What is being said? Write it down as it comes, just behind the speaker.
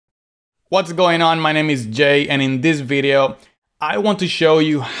What's going on? My name is Jay, and in this video, I want to show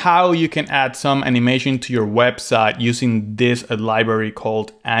you how you can add some animation to your website using this library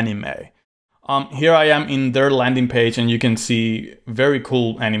called Anime. Here I am in their landing page, and you can see very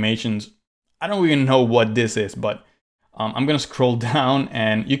cool animations. I don't even know what this is, but I'm gonna scroll down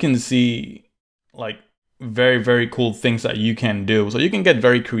and you can see like very cool things that you can do. So you can get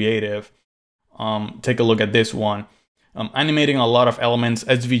very creative. Take a look at this one. Animating a lot of elements,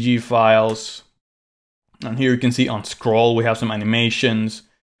 SVG files. And here you can see on scroll, we have some animations.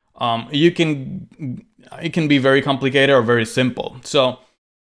 It can be very complicated or very simple. So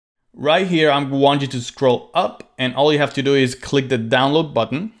right here, I want you to scroll up, and all you have to do is click the download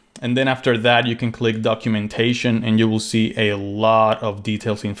button. And then after that, you can click documentation, and you will see a lot of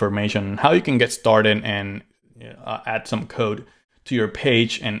details, information on how you can get started and add some code to your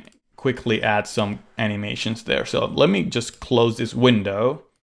page and quickly add some animations there. So let me just close this window.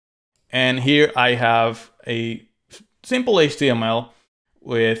 And here I have a simple HTML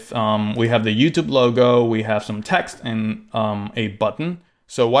with, we have the YouTube logo, we have some text and a button.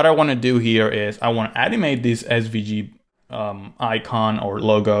 So what I want to do here is I want to animate this SVG icon or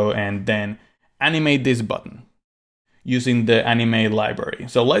logo and then animate this button using the anime library.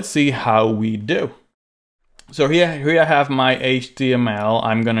 So let's see how we do. So here I have my HTML.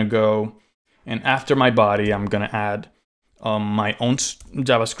 I'm gonna go, and after my body, I'm gonna add my own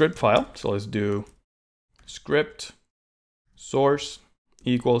JavaScript file. So let's do script source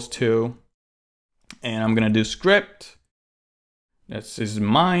equals to, and I'm gonna do script. This is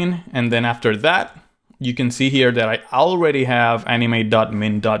mine. And then after that, you can see here that I already have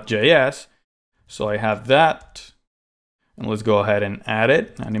anime.min.js. So I have that, and let's go ahead and add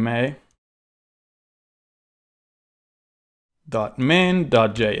it, anime.min.js.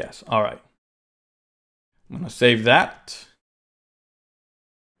 All right, I'm gonna save that.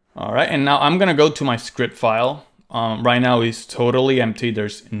 All right, and now I'm gonna go to my script file. Right now it's totally empty,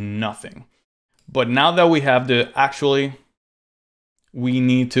 there's nothing. But now that we have we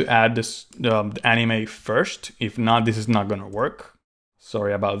need to add this the anime first. If not, this is not gonna work.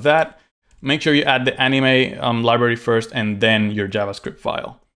 Sorry about that. Make sure you add the anime library first and then your JavaScript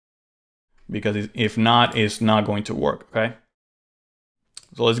file. Because if not, it's not going to work, okay?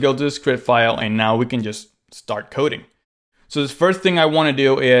 So let's go to the script file, and now we can just start coding. So the first thing I want to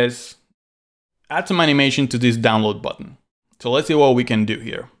do is add some animation to this download button. So let's see what we can do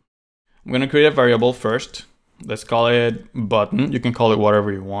here. I'm going to create a variable first. Let's call it button. You can call it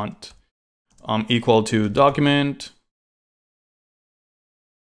whatever you want. Equal to document.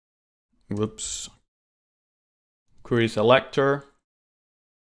 Whoops. Query selector.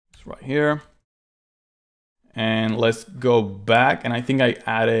 It's right here. And let's go back, and I think I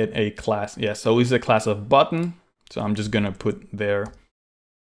added a class. Yeah, so it's a class of button. So I'm just gonna put there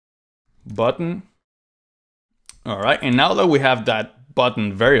button. All right, and now that we have that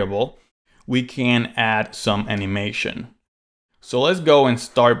button variable, we can add some animation. So let's go and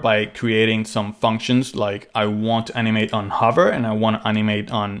start by creating some functions. Like I want to animate on hover, and I want to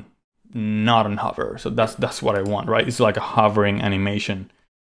animate on not on hover. So that's what I want, right? It's like a hovering animation.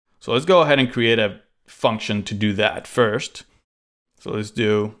 So let's go ahead and create a function to do that first. So let's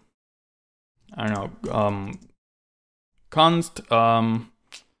do, I don't know, const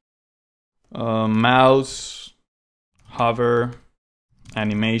mouse hover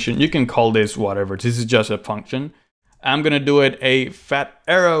animation. You can call this whatever. This is just a function. I'm gonna do it a fat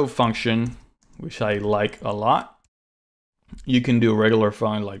arrow function, which I like a lot. You can do regular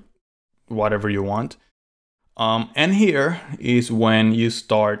function, like whatever you want. And here is when you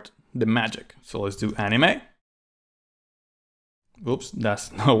start the magic. So let's do anime. Oops,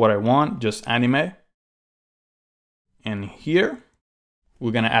 that's not what I want, just anime. And here,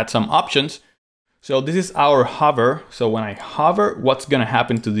 we're gonna add some options. So this is our hover. So when I hover, what's gonna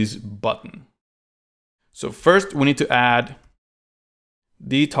happen to this button? So first, we need to add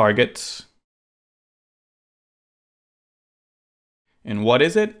the targets. And what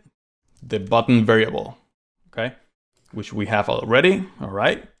is it? The button variable, okay? Which we have already, all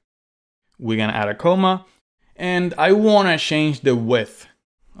right? We're gonna add a comma, and I wanna change the width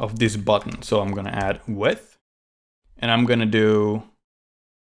of this button. So I'm gonna add width, and I'm gonna do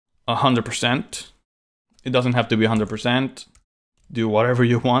 100%. It doesn't have to be 100%. Do whatever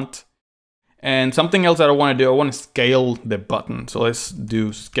you want. And something else that I wanna do, I wanna scale the button. So let's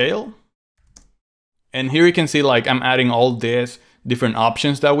do scale. And here you can see like I'm adding all these different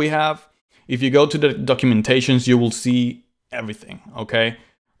options that we have. If you go to the documentations, you will see everything, okay?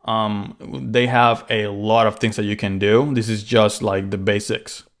 They have a lot of things that you can do. This is just like the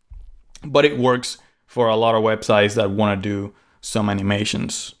basics, but it works for a lot of websites that want to do some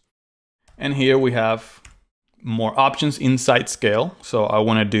animations. And here we have more options inside scale. So I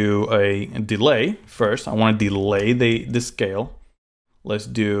want to do a delay first. I want to delay the scale. Let's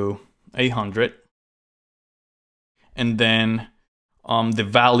do 800. And then the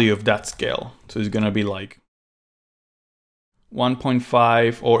value of that scale. So it's going to be like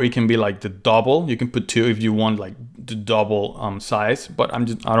 1.5, or it can be like the double. You can put 2 if you want like the double size, but I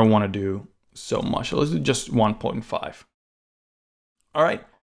don't want to do so much. So let's do just 1.5. All right,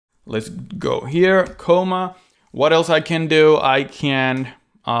 let's go here, comma. What else I can do? I can,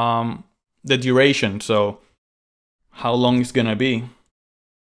 the duration. So how long it's gonna be.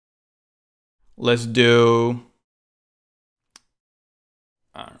 Let's do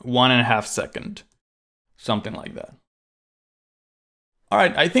 1.5 seconds, something like that. All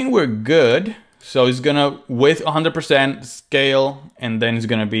right, I think we're good. So it's gonna, with 100% scale, and then it's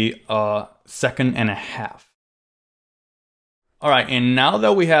gonna be 1.5 seconds. All right, and now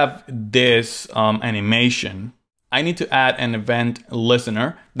that we have this animation, I need to add an event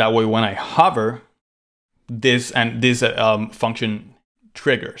listener. That way when I hover, this function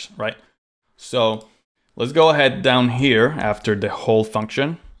triggers, right? So let's go ahead down here after the whole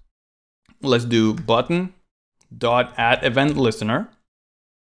function. Let's do button.add event listener.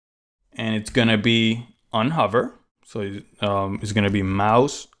 And it's gonna be on hover. So it's gonna be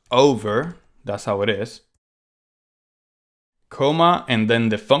mouse over, that's how it is. Comma, and then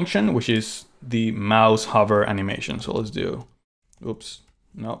the function, which is the mouse hover animation. So let's do, oops,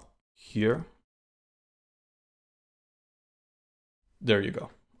 no, here. There you go.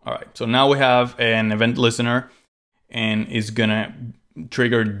 All right, so now we have an event listener, and it's gonna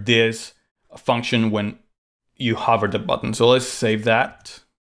trigger this function when you hover the button. So let's save that.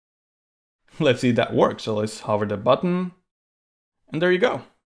 Let's see if that works. So let's hover the button, and there you go.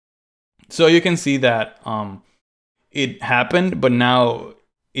 So you can see that it happened, but now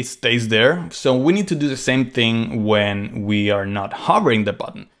it stays there. So we need to do the same thing when we are not hovering the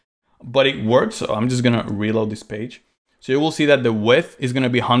button, but it works. So I'm just gonna reload this page. So you will see that the width is gonna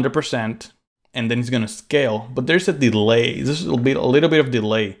be 100%, and then it's gonna scale, but there's a delay. This will be a little bit of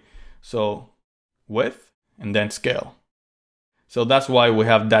delay. So width and then scale. So that's why we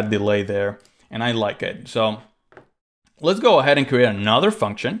have that delay there, and I like it. So let's go ahead and create another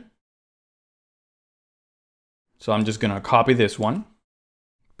function. So I'm just gonna copy this one,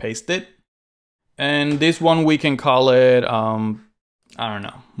 paste it, and this one we can call it, I don't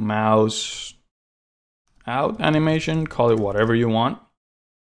know, mouse out animation, call it whatever you want.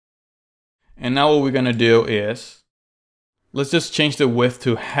 And now what we're gonna do is, let's just change the width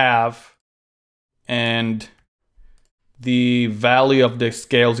to half, and the value of the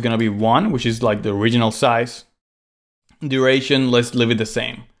scale is gonna be 1, which is like the original size. Duration, let's leave it the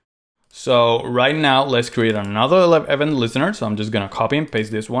same. So right now, let's create another event listener. So I'm just gonna copy and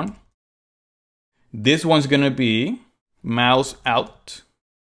paste this one. This one's gonna be mouse out.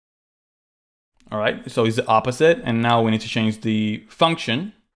 All right, so it's the opposite. And now we need to change the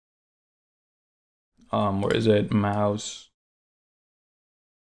function. Where is it? Mouse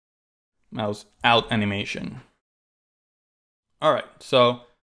out animation. All right, so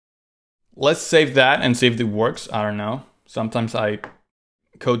let's save that and see if it works. I don't know. Sometimes I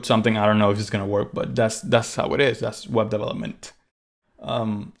code something, I don't know if it's gonna work, but that's how it is. That's web development.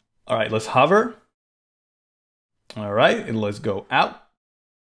 All right, let's hover. All right, and let's go out,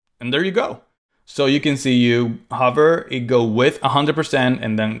 and there you go. So you can see you hover, it go with 100%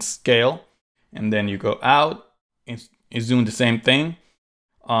 and then scale, and then you go out. It's doing the same thing.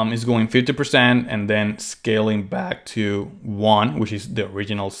 It's going 50% and then scaling back to 1, which is the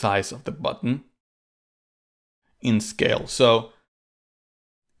original size of the button in scale. So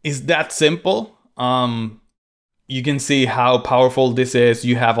it's that simple. You can see how powerful this is.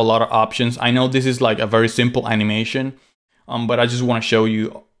 You have a lot of options. I know this is like a very simple animation, but I just want to show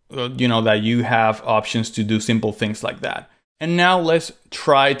you, that you have options to do simple things like that. And now let's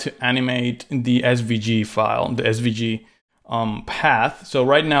try to animate the SVG file, the SVG path. So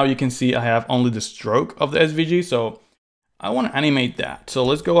right now you can see I have only the stroke of the SVG. So I want to animate that. So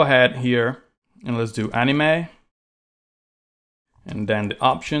let's go ahead here and let's do anime. And then the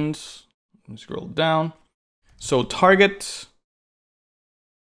options, scroll down. So target,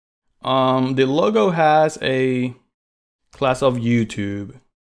 the logo has a class of YouTube,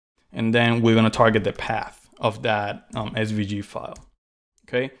 and then we're gonna target the path of that SVG file,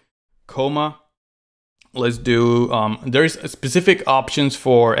 okay? Comma, let's do, there's specific options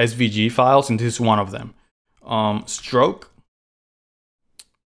for SVG files, and this is one of them. Stroke,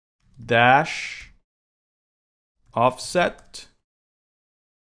 dash, offset.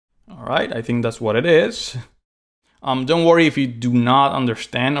 All right, I think that's what it is. Don't worry if you do not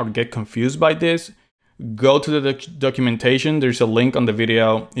understand or get confused by this. Go to the documentation. There's a link on the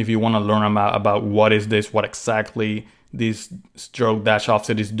video if you want to learn about what is this, what exactly this stroke dash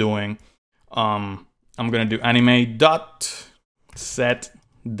offset is doing. I'm gonna do anime.set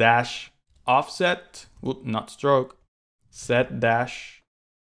dash offset, not stroke, set dash,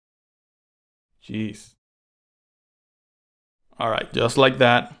 jeez. All right, just like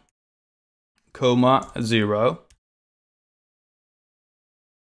that, comma 0.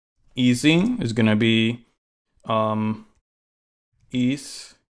 Easing is gonna be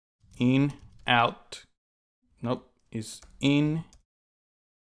is in out. Nope, is in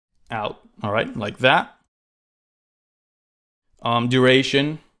out. All right, like that.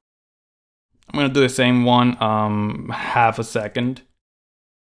 Duration, I'm gonna do the same one, half a second.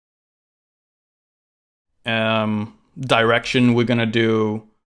 Direction, we're gonna do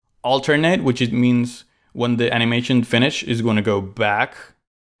alternate, which it means when the animation finish is gonna go back.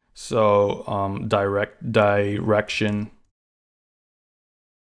 So direction,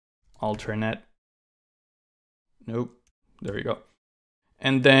 alternate. Nope, there we go.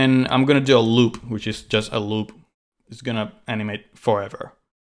 And then I'm gonna do a loop, which is just a loop. It's gonna animate forever.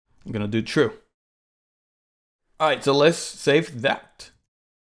 I'm gonna do true. All right, so let's save that.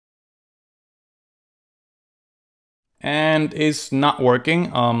 And it's not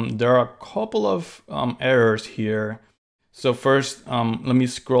working. There are a couple of errors here. So first, let me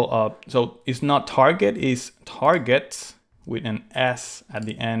scroll up. So it's not target, it's targets with an S at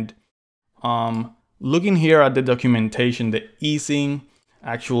the end. Looking here at the documentation, the easing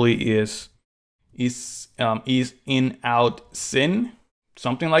actually is in out sin,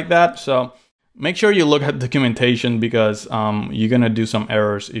 something like that. So make sure you look at documentation because you're gonna do some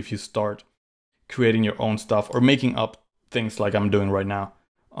errors if you start creating your own stuff or making up things like I'm doing right now.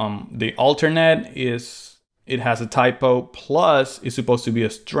 The alternate it has a typo, plus it's supposed to be a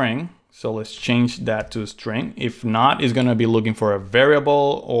string. So let's change that to a string. If not, it's gonna be looking for a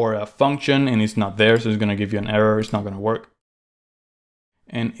variable or a function and it's not there. So it's gonna give you an error, it's not gonna work.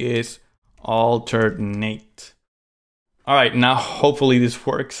 And it's alternate. All right, now hopefully this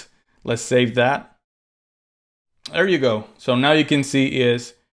works. Let's save that. There you go. So now you can see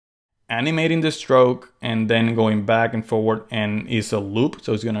is animating the stroke and then going back and forward, and it's a loop.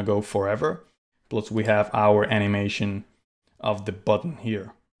 So it's gonna go forever. Plus we have our animation of the button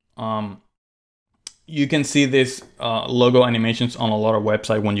here. You can see this logo animations on a lot of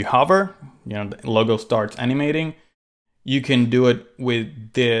websites. When you hover, you know, the logo starts animating. You can do it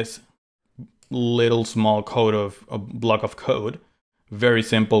with this little small code of a block of code. Very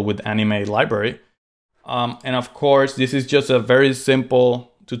simple with anime library. And of course, this is just a very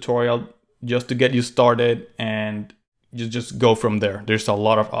simple tutorial just to get you started, and you just go from there. There's a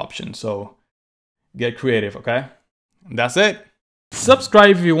lot of options. So get creative, okay? That's it.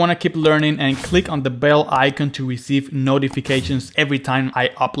 Subscribe if you want to keep learning, and click on the bell icon to receive notifications every time I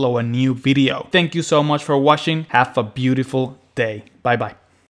upload a new video. Thank you so much for watching. Have a beautiful day. Bye bye.